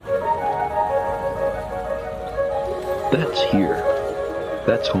That's here.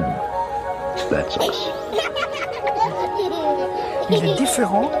 That's home. That's us. Il est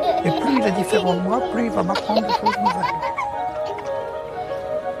différent, et plus il est différent de moi, plus il va m'apprendre des choses nouvelles.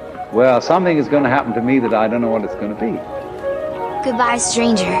 Well, something is going to happen to me that I don't know what it's going to be. Goodbye,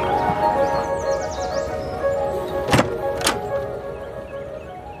 stranger.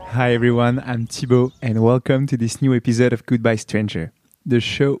 Hi everyone, I'm Thibaut and welcome to this new episode of Goodbye Stranger, the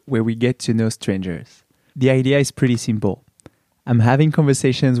show where we get to know strangers. The idea is pretty simple. I'm having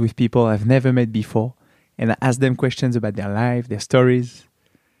conversations with people I've never met before and I ask them questions about their life, their stories.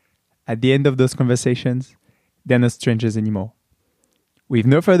 At the end of those conversations, they're not strangers anymore. With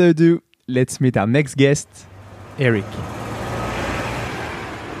no further ado, let's meet our next guest, Eric.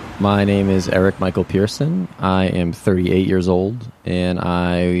 My name is Eric Michael Pearson. I am 38 years old, and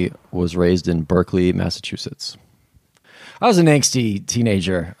I was raised in Berkeley, Massachusetts. I was an angsty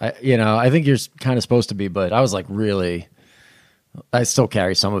teenager. I think you're kind of supposed to be, but I was like really... I still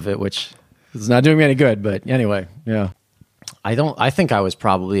carry some of it, which is not doing me any good, but anyway, yeah. I think I was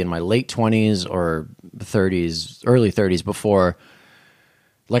probably in my late 20s or 30s, early 30s before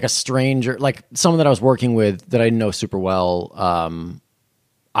like a stranger, like someone that I was working with that I didn't know super well,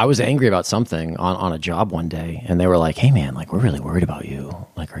 I was angry about something on a job one day, and they were like, "Hey man, like we're really worried about you.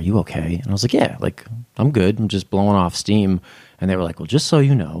 Like, are you okay?" And I was like, "Yeah, like I'm good. I'm just blowing off steam." And they were like, "Well, just so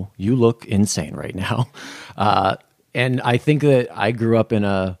you know, you look insane right now." And I think that I grew up in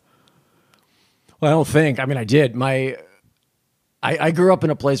I did. I grew up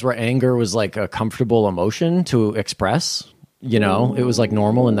in a place where anger was like a comfortable emotion to express. You know, it was like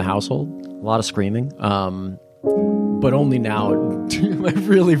normal in the household. A lot of screaming. But only now I'm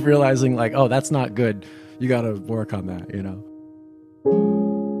really realizing like, oh, that's not good. You got to work on that, you know?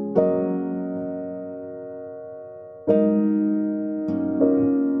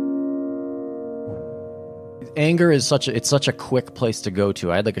 Anger is such a quick place to go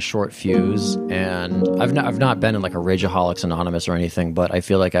to. I had like a short fuse, and I've not been in like a Rageaholics Anonymous or anything, but I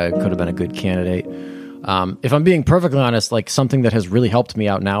feel like I could have been a good candidate. If I'm being perfectly honest, like something that has really helped me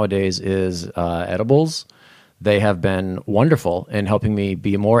out nowadays is edibles. They have been wonderful in helping me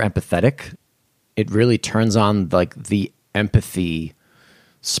be more empathetic. It really turns on like the empathy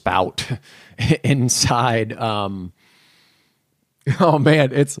spout inside. Oh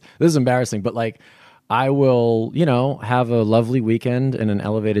man, this is embarrassing, but like I will, have a lovely weekend in an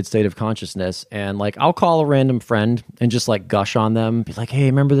elevated state of consciousness, and like I'll call a random friend and just like gush on them, be like, "Hey,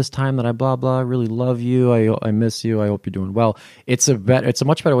 remember this time that I blah blah? I really love you. I miss you. I hope you're doing well." It's a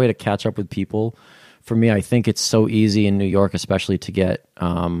much better way to catch up with people. For me, I think it's so easy in New York, especially to get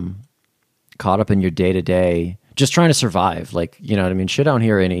caught up in your day to day, just trying to survive. Like, you know what I mean? Shit down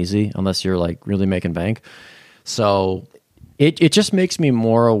here ain't easy unless you're like really making bank. So it just makes me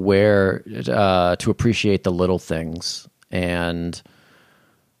more aware to appreciate the little things. And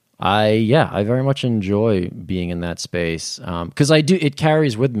I very much enjoy being in that space because it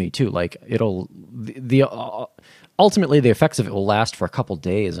carries with me too. Like ultimately the effects of it will last for a couple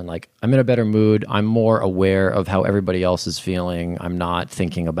days, and like I'm in a better mood. I'm more aware of how everybody else is feeling. I'm not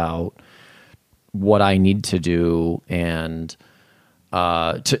thinking about what I need to do and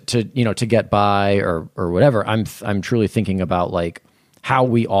to get by or whatever. I'm truly thinking about like how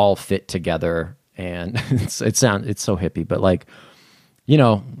we all fit together, and it's so hippie, but like,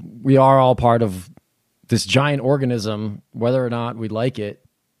 we are all part of this giant organism, whether or not we like it.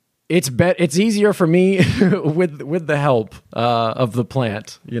 It's easier for me with the help of the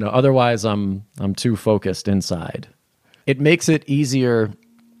plant. Otherwise I'm too focused inside. It makes it easier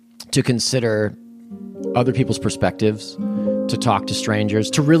to consider other people's perspectives, to talk to strangers,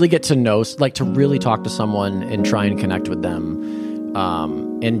 to really get to know, like to really talk to someone and try and connect with them,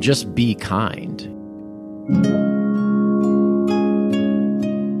 and just be kind.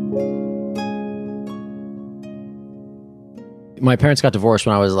 My parents got divorced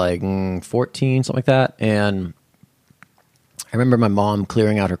when I was like 14, something like that. And I remember my mom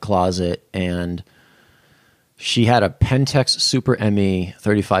clearing out her closet, and she had a Pentax Super ME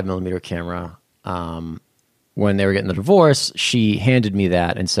 35 millimeter camera. When they were getting the divorce, she handed me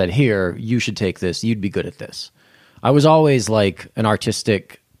that and said, "Here, you should take this. You'd be good at this." I was always like an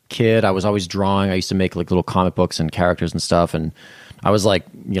artistic kid. I was always drawing. I used to make like little comic books and characters and stuff. And I was like,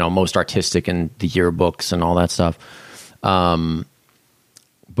 most artistic in the yearbooks and all that stuff. But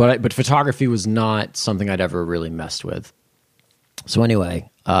photography was not something I'd ever really messed with. So anyway,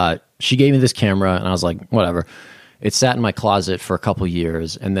 she gave me this camera, and I was like, whatever. It sat in my closet for a couple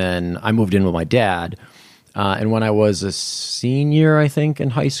years, and then I moved in with my dad. And when I was a senior, I think, in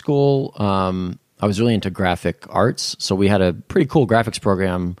high school, I was really into graphic arts. So we had a pretty cool graphics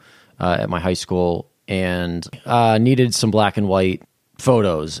program at my high school, and needed some black and white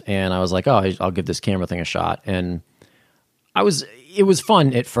photos. And I was like, oh, I'll give this camera thing a shot. And it was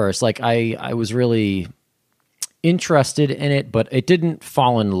fun at first. Like I was really interested in it, but it didn't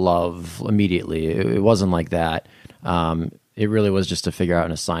fall in love immediately. It wasn't like that. It really was just to figure out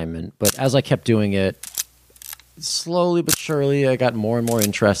an assignment. But as I kept doing it, slowly but surely, I got more and more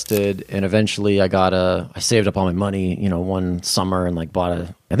interested, and eventually I saved up all my money, one summer and like bought I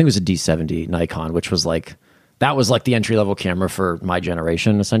think it was a D70 Nikon, which was like, that was like the entry-level camera for my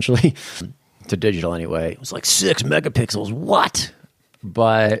generation, essentially, to digital anyway. It was like 6 megapixels, what?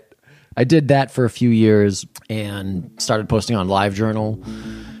 But I did that for a few years and started posting on LiveJournal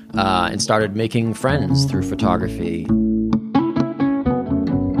and started making friends through photography.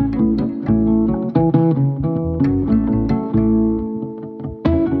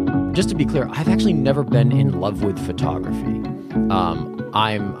 Just to be clear, I've actually never been in love with photography.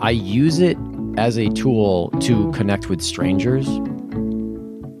 I use it as a tool to connect with strangers.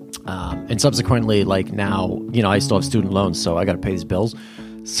 And subsequently, like now, I still have student loans, so I got to pay these bills.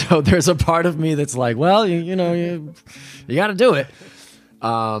 So there's a part of me that's like, well, you got to do it.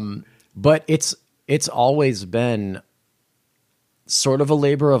 But it's always been sort of a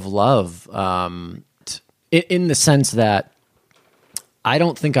labor of love, in the sense that I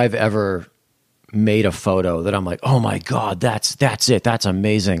don't think I've ever made a photo that I'm like, oh my God, that's it. That's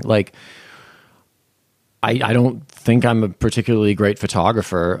amazing. Like, I don't think I'm a particularly great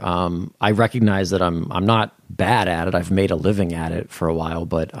photographer. I recognize that I'm not bad at it. I've made a living at it for a while,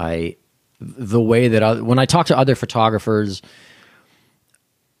 but the way that when I talk to other photographers,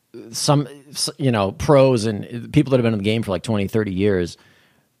 some pros and people that have been in the game for like 20, 30 years,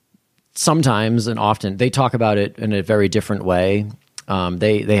 sometimes and often they talk about it in a very different way.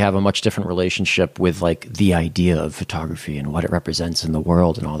 They have a much different relationship with like the idea of photography and what it represents in the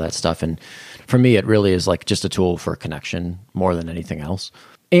world and all that stuff. And for me, it really is like just a tool for connection more than anything else.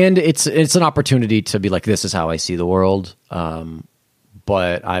 And it's an opportunity to be like, this is how I see the world.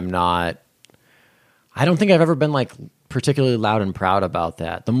 But I don't think I've ever been like particularly loud and proud about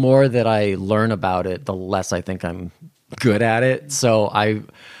that. The more that I learn about it, the less I think I'm good at it. So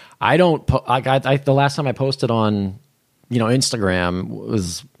I don't, the last time I posted on, Instagram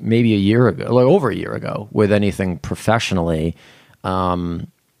was maybe a year ago, like over a year ago, with anything professionally.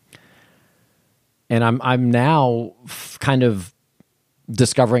 And I'm now kind of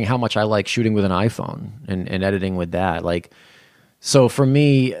discovering how much I like shooting with an iPhone and editing with that. Like, so for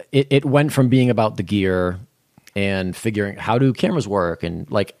me, it went from being about the gear and figuring how do cameras work, and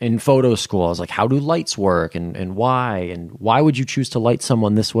like in photo school, I was like, how do lights work, and why would you choose to light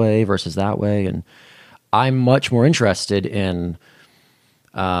someone this way versus that way? And I'm much more interested in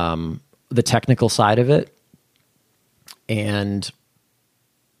the technical side of it, and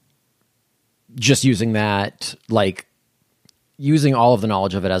just using that, like using all of the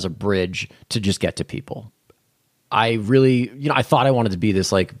knowledge of it as a bridge to just get to people. I really, I thought I wanted to be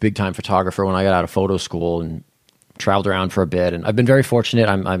this like big time photographer when I got out of photo school and traveled around for a bit. And I've been very fortunate.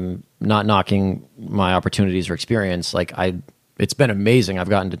 I'm not knocking my opportunities or experience. Like it's been amazing. I've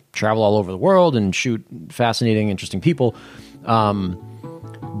gotten to travel all over the world and shoot fascinating, interesting people.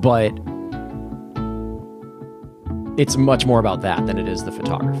 But it's much more about that than it is the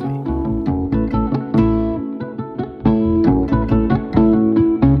photography.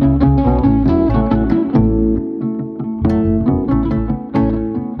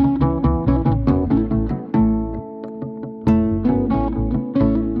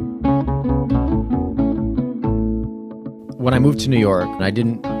 When I moved to New York, I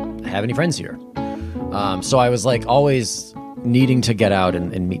didn't have any friends here. So I was like always needing to get out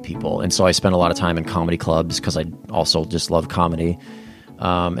and meet people. And so I spent a lot of time in comedy clubs because I also just love comedy.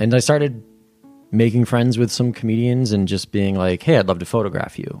 And I started making friends with some comedians and just being like, hey, I'd love to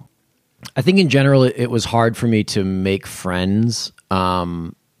photograph you. I think in general, it was hard for me to make friends.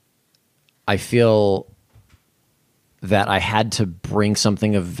 I feel that I had to bring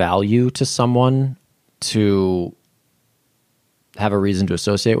something of value to someone to have a reason to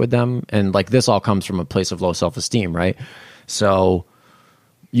associate with them. And like this all comes from a place of low self-esteem, right? So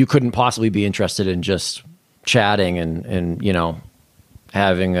you couldn't possibly be interested in just chatting and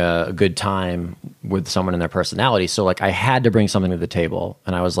having a good time with someone and their personality. So like I had to bring something to the table.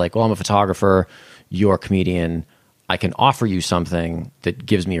 And I was like, well, I'm a photographer, you're a comedian. I can offer you something that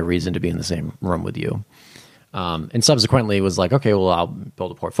gives me a reason to be in the same room with you. And subsequently it was like, okay, well, I'll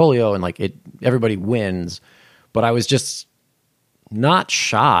build a portfolio and like everybody wins. But I was just not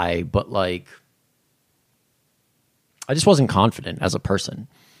shy, but like I just wasn't confident as a person.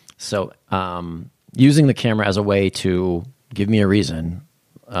 So using the camera as a way to give me a reason.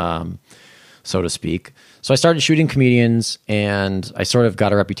 so to speak. So I started shooting comedians, and I sort of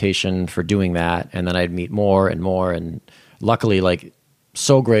got a reputation for doing that. And then I'd meet more and more. And luckily, like,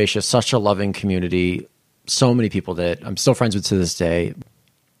 so gracious, such a loving community, so many people that I'm still friends with to this day.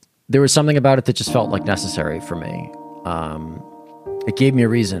 There was something about it that just felt like necessary for me. It gave me a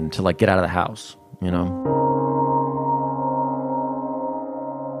reason to like get out of the house, you know?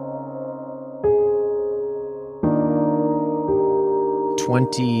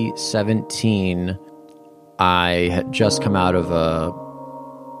 2017, I had just come out of a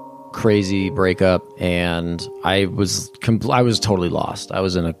crazy breakup, and I was totally lost. I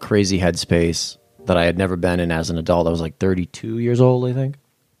was in a crazy headspace that I had never been in as an adult. I was like 32 years old, I think.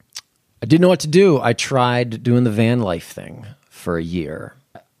 I didn't know what to do. I tried doing the van life thing for a year.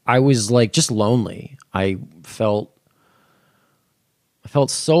 I was like just lonely. I felt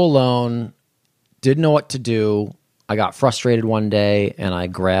so alone, didn't know what to do. I got frustrated one day, and I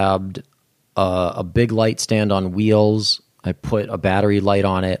grabbed a big light stand on wheels. I put a battery light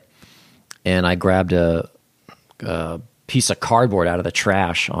on it, and I grabbed a piece of cardboard out of the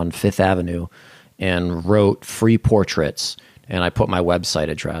trash on Fifth Avenue and wrote free portraits. And I put my website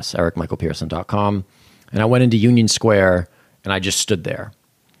address, ericmichaelpearson.com, and I went into Union Square, and I just stood there.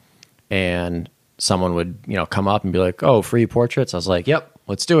 And someone would, you know, come up and be like, "Oh, free portraits?" I was like, "Yep,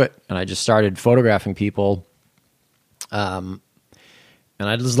 let's do it." And I just started photographing people. And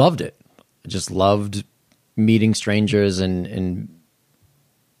I just loved it. I just loved meeting strangers and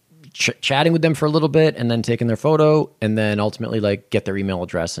chatting with them for a little bit, and then taking their photo, and then ultimately like get their email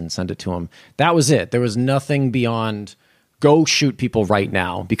address and send it to them. That was it. There was nothing beyond go shoot people right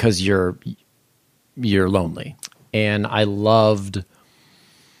now because you're lonely. And I loved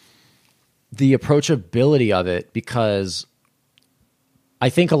the approachability of it, because I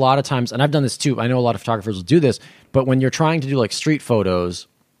think a lot of times, and I've done this too, I know a lot of photographers will do this, but when you're trying to do like street photos,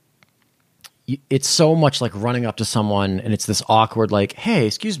 it's so much like running up to someone and it's this awkward like, "Hey,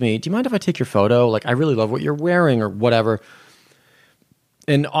 excuse me, do you mind if I take your photo? Like, I really love what you're wearing," or whatever.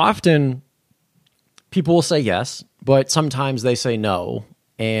 And often people will say yes, but sometimes they say no,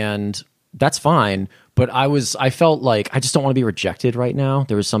 and that's fine. But I felt like I just don't want to be rejected right now.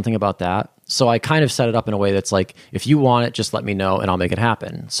 There was something about that. So I kind of set it up in a way that's like, if you want it, just let me know and I'll make it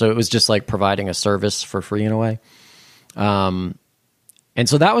happen. So it was just like providing a service for free in a way. And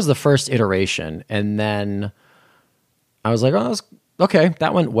so that was the first iteration. And then I was like, "Oh, okay,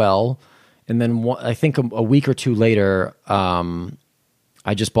 that went well." And then I think a week or two later,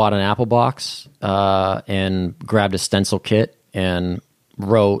 I just bought an Apple box and grabbed a stencil kit and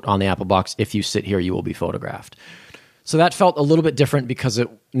wrote on the Apple box, "If you sit here, you will be photographed." So that felt a little bit different, because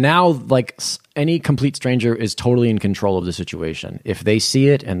now like any complete stranger is totally in control of the situation. If they see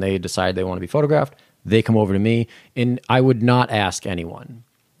it and they decide they want to be photographed, they come over to me, and I would not ask anyone.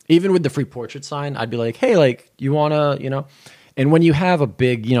 Even with the free portrait sign, I'd be like, "Hey, like, you want to, you know?" And when you have a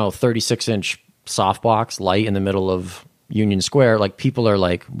big, 36-inch softbox light in the middle of Union Square, like, people are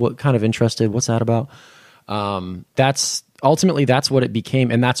like, "What kind of interested? What's that about?" That's what it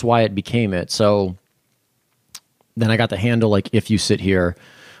became, and that's why it became it. So then I got the handle, like, "If you sit here,"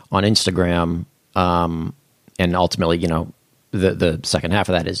 on Instagram, and ultimately, the second half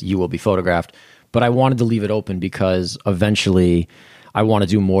of that is "you will be photographed." But I wanted to leave it open because eventually I want to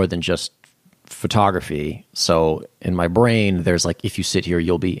do more than just photography. So in my brain, there's like, if you sit here,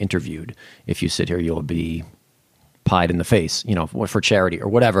 you'll be interviewed. If you sit here, you'll be pied in the face, for charity or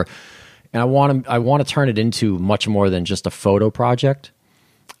whatever. And I want to turn it into much more than just a photo project.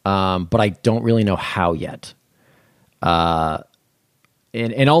 But I don't really know how yet. And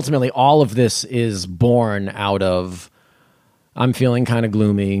ultimately all of this is born out of, I'm feeling kind of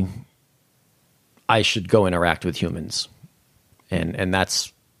gloomy. I should go interact with humans. And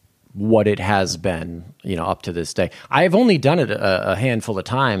that's what it has been, up to this day. I've only done it a handful of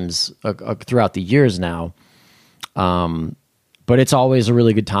times throughout the years now. But it's always a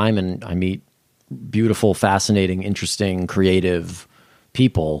really good time, and I meet beautiful, fascinating, interesting, creative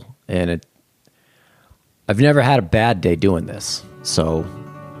people. And I've never had a bad day doing this. So,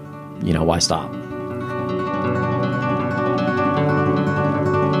 why stop?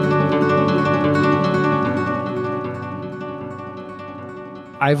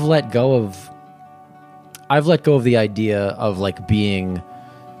 I've let go of the idea of like being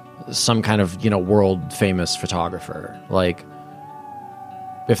some kind of, world famous photographer. Like,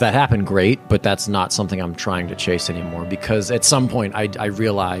 if that happened, great, but that's not something I'm trying to chase anymore, because at some point I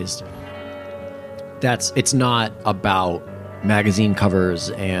realized it's not about magazine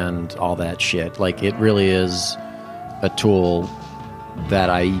covers and all that shit. Like, it really is a tool that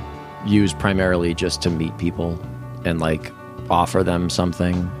I use primarily just to meet people and like offer them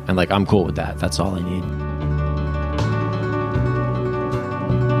something. And like, I'm cool with that. That's all I need.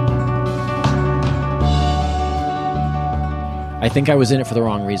 I think I was in it for the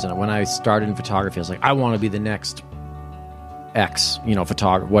wrong reason. When I started in photography, I was like, I want to be the next X,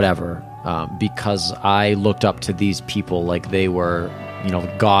 photographer, whatever. Because I looked up to these people like they were,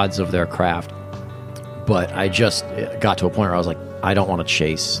 gods of their craft. But I just got to a point where I was like, I don't want to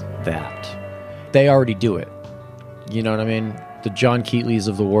chase that. They already do it. You know what I mean? The John Keatleys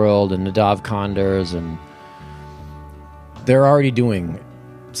of the world and Nadav Konders, and they're already doing it.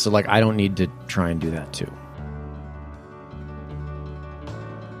 So like, I don't need to try and do that too.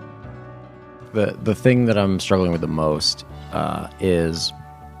 The thing that I'm struggling with the most is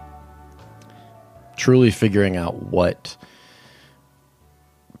truly figuring out what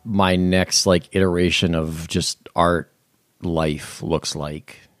my next iteration of just art life looks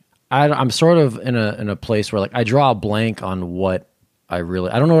like. I'm sort of in a place where I draw a blank on what I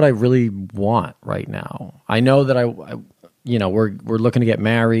don't know what I really want right now. I know that we're looking to get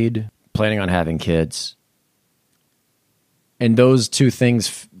married, planning on having kids, and those two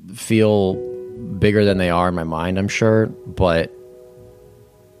things feel bigger than they are in my mind, I'm sure, but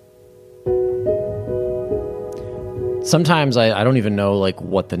sometimes I don't even know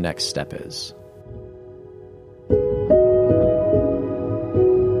what the next step is.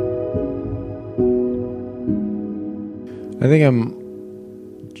 I think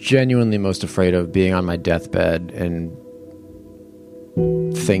I'm genuinely most afraid of being on my deathbed and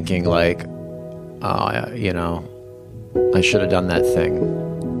thinking I should have done that thing.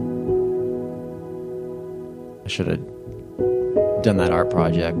 I should have done that art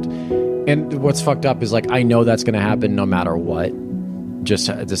project. And what's fucked up is I know that's going to happen no matter what. Just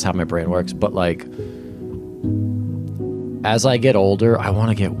how my brain works. But as I get older, I want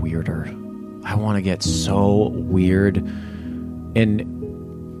to get weirder. I want to get so weird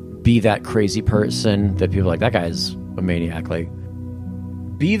and be that crazy person that people are like, that guy's a maniac.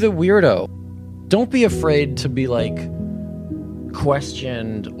 Be the weirdo. Don't be afraid to be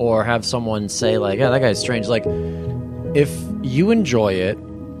questioned or have someone say yeah, that guy's strange. If you enjoy it,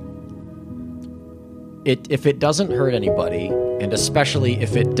 if it doesn't hurt anybody, and especially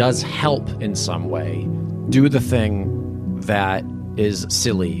if it does help in some way, do the thing that is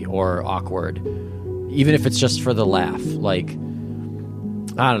silly or awkward, even if it's just for the laugh.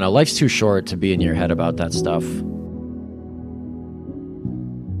 I don't know, life's too short to be in your head about that stuff.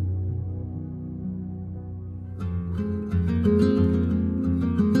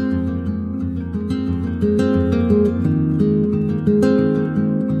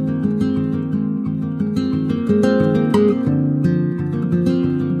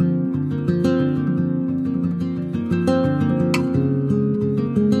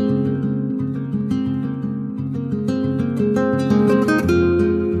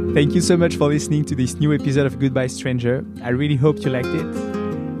 Thank you so much for listening to this new episode of Goodbye Stranger. I really hope you liked it.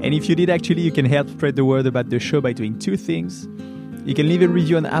 And if you did, actually, you can help spread the word about the show by doing two things. You can leave a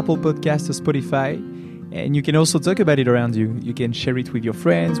review on Apple Podcasts or Spotify, and you can also talk about it around you. You can share it with your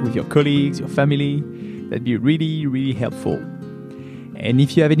friends, with your colleagues, your family. That'd be really, really helpful. And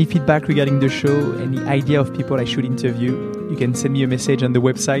if you have any feedback regarding the show, any idea of people I should interview, you can send me a message on the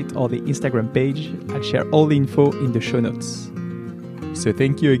website or the Instagram page. I'll share all the info in the show notes. So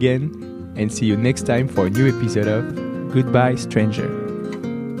thank you again, and see you next time for a new episode of Goodbye Stranger.